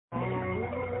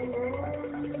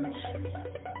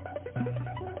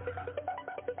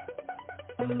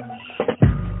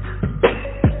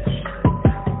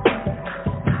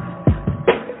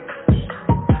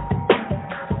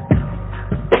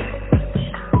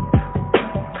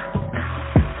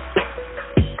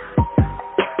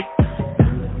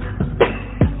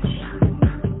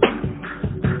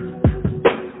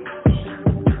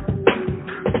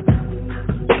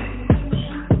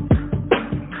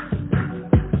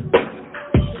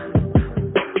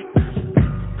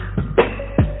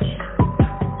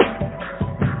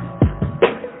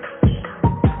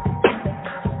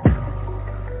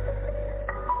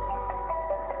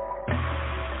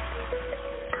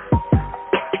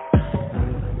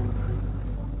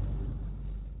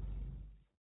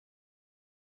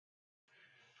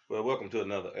Well, welcome to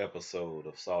another episode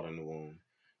of Salt in the Wound.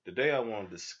 Today, I want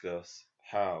to discuss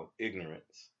how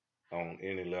ignorance on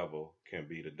any level can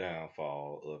be the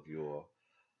downfall of your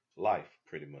life,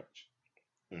 pretty much,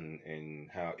 and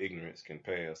how ignorance can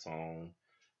pass on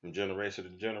from generation to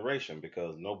generation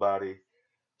because nobody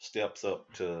steps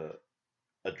up to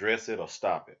address it or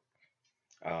stop it.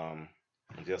 Um,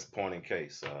 just point in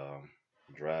case,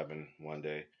 driving one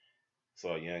day,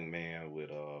 saw a young man with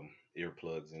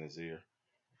earplugs in his ear.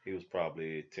 He was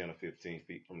probably 10 or 15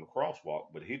 feet from the crosswalk,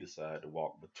 but he decided to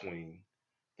walk between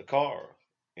the cars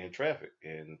in traffic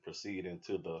and proceed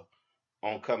into the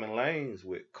oncoming lanes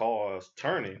with cars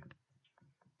turning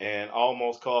and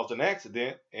almost caused an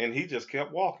accident. And he just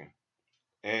kept walking.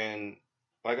 And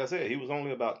like I said, he was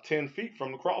only about 10 feet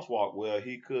from the crosswalk where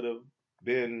he could have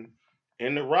been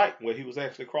in the right where he was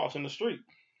actually crossing the street.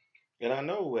 And I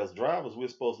know as drivers, we're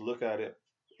supposed to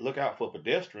look out for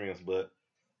pedestrians, but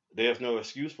there's no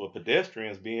excuse for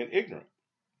pedestrians being ignorant.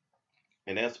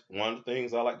 And that's one of the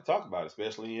things I like to talk about,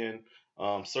 especially in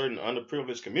certain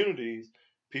underprivileged communities.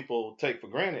 People take for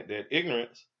granted that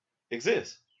ignorance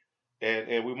exists,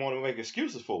 and we want to make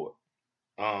excuses for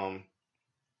it,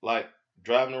 like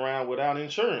driving around without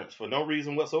insurance for no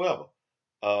reason whatsoever.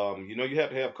 You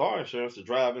have to have car insurance to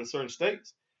drive in certain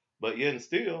states, but yet and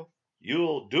still,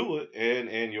 you'll do it,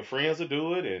 and your friends will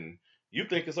do it, and you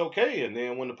think it's okay. And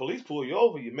then when the police pull you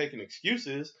over, you're making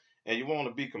excuses, and you want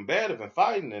to be combative and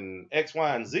fighting and X,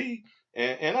 Y, and Z.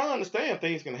 And I understand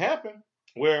things can happen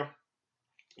where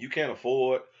you can't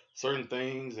afford certain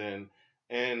things and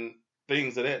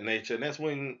things of that nature. And that's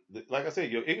when, like I said,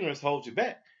 your ignorance holds you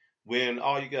back. When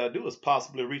all you gotta do is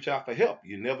possibly reach out for help.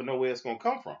 You never know where it's gonna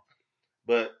come from.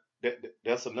 But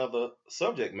that's another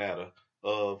subject matter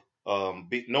of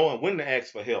knowing when to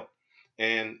ask for help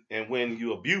and when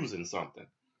you're abusing something.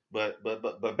 But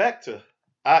back to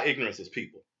our ignorance as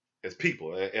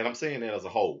people, and I'm saying that as a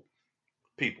whole,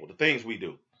 people, the things we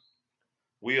do.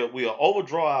 We'll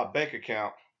overdraw our bank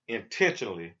account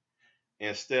intentionally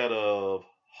instead of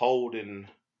holding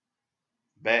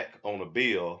back on a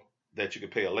bill that you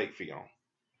could pay a late fee on.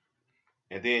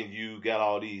 And then you got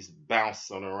all these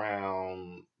bouncing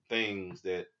around things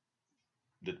that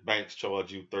the banks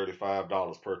charge you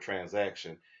 $35 per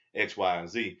transaction, X, Y, and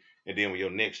Z. And then when your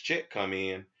next check come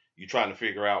in, you're trying to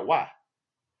figure out why.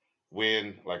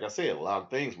 When, like I said, a lot of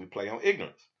things we play on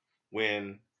ignorance.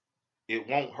 When it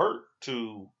won't hurt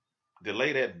to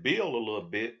delay that bill a little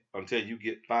bit until you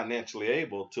get financially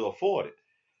able to afford it.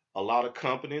 A lot of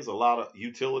companies, a lot of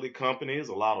utility companies,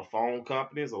 a lot of phone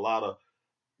companies, a lot of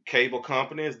cable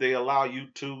companies, they allow you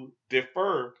to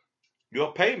defer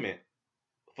your payment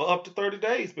for up to 30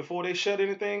 days before they shut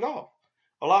anything off.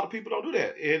 A lot of people don't do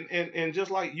that. And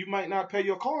just like you might not pay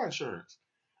your car insurance.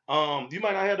 You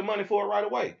might not have the money for it right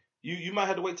away. You might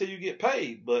have to wait till you get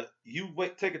paid, but you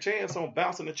take a chance on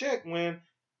bouncing the check when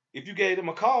if you gave them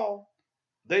a call,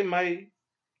 they may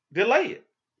delay it.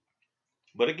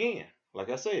 But again, like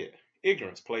I said,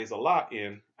 ignorance plays a lot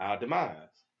in our demise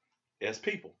as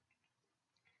people.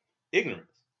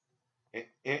 Ignorance.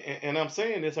 And I'm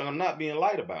saying this and I'm not being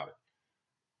light about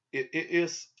it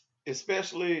is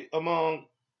especially among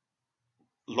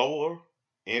lower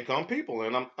income people,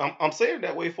 and I'm saying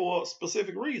that way for a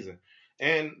specific reason.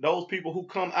 And those people who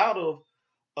come out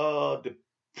of the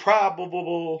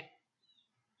probable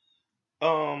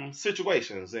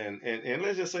situations, and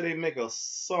let's just say they make a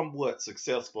somewhat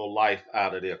successful life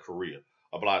out of their career,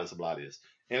 a blah this, a blah this.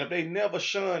 And if they never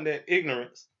shun that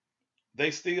ignorance,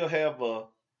 they still have a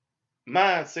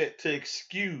mindset to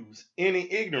excuse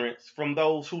any ignorance from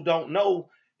those who don't know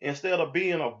instead of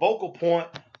being a vocal point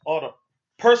or the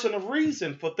person of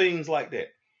reason for things like that.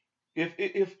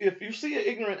 If you see an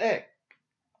ignorant act,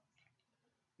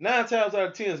 9 times out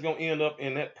of 10 is going to end up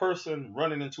in that person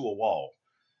running into a wall,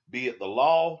 be it the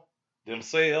law,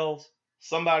 themselves,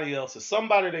 somebody else, is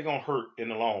somebody they're going to hurt in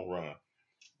the long run.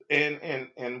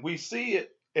 And we see it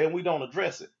and we don't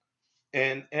address it.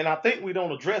 And I think we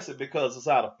don't address it because it's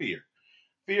out of fear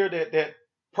that that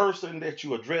person that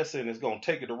you're addressing is going to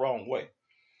take it the wrong way.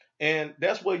 And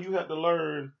that's where you have to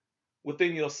learn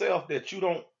within yourself that you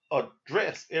don't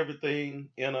address everything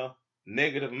in a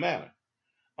negative manner.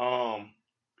 Um,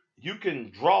 you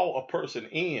can draw a person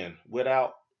in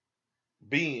without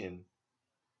being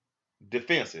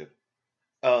defensive.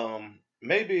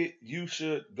 Maybe you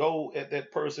should go at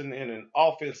that person in an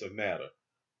offensive manner.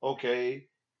 Okay.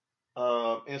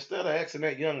 Instead of asking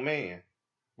that young man,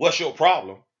 "What's your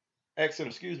problem?" Ask him,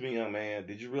 "Excuse me, young man,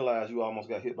 did you realize you almost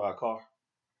got hit by a car?"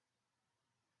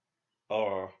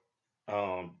 Or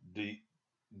do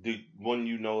when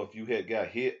you know if you had got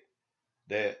hit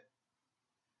that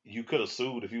you could have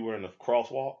sued if you were in the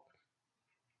crosswalk?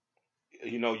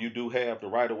 You know, you do have the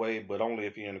right of way, but only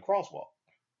if you're in the crosswalk.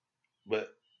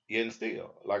 But yet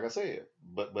still, like I said,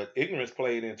 but ignorance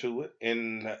played into it,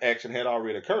 and the action had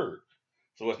already occurred.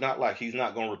 So it's not like he's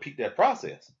not going to repeat that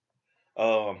process.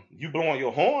 You blowing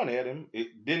your horn at him,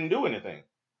 it didn't do anything.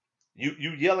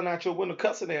 You yelling out your window,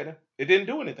 cussing at him, it didn't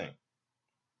do anything.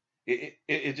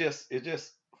 It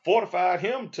just fortified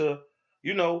him to,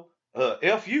 you know,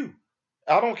 f you.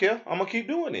 I don't care. I'm gonna keep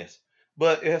doing this.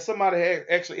 But if somebody had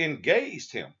actually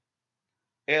engaged him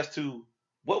as to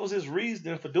what was his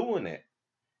reason for doing that,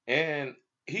 and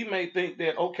he may think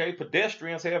that okay,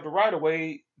 pedestrians have the right of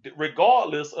way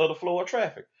regardless of the flow of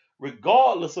traffic,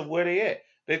 regardless of where they at.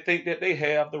 They think that they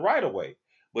have the right of way,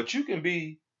 but you can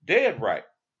be dead right.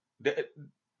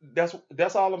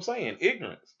 That's all I'm saying.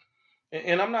 Ignorance,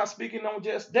 and I'm not speaking on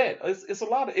just that. It's a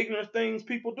lot of ignorant things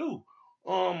people do.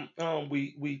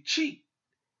 We cheat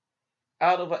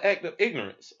out of an act of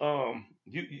ignorance.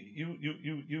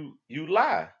 You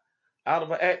lie out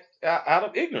of an act out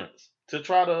of ignorance to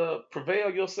try to prevail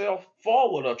yourself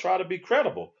forward or try to be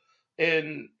credible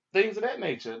and things of that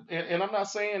nature. And I'm not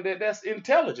saying that that's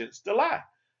intelligence to lie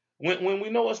when we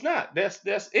know it's not.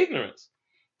 That's ignorance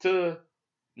to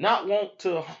not want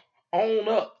to own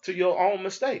up to your own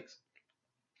mistakes.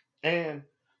 And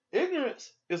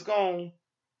ignorance is going to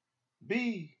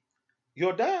be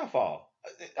your downfall.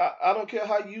 I don't care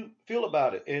how you feel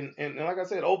about it. And like I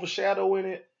said, overshadowing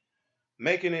it,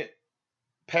 making it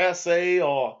passe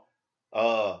or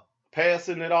uh,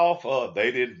 passing it off,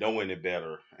 they didn't know any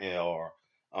better, or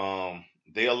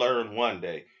they'll learn one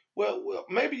day. Well,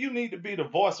 maybe you need to be the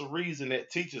voice of reason that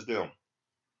teaches them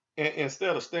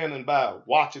instead of standing by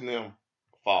watching them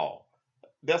fall.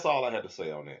 That's all I had to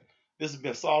say on that. This has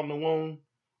been Salt in the Wound,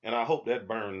 and I hope that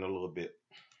burned a little bit.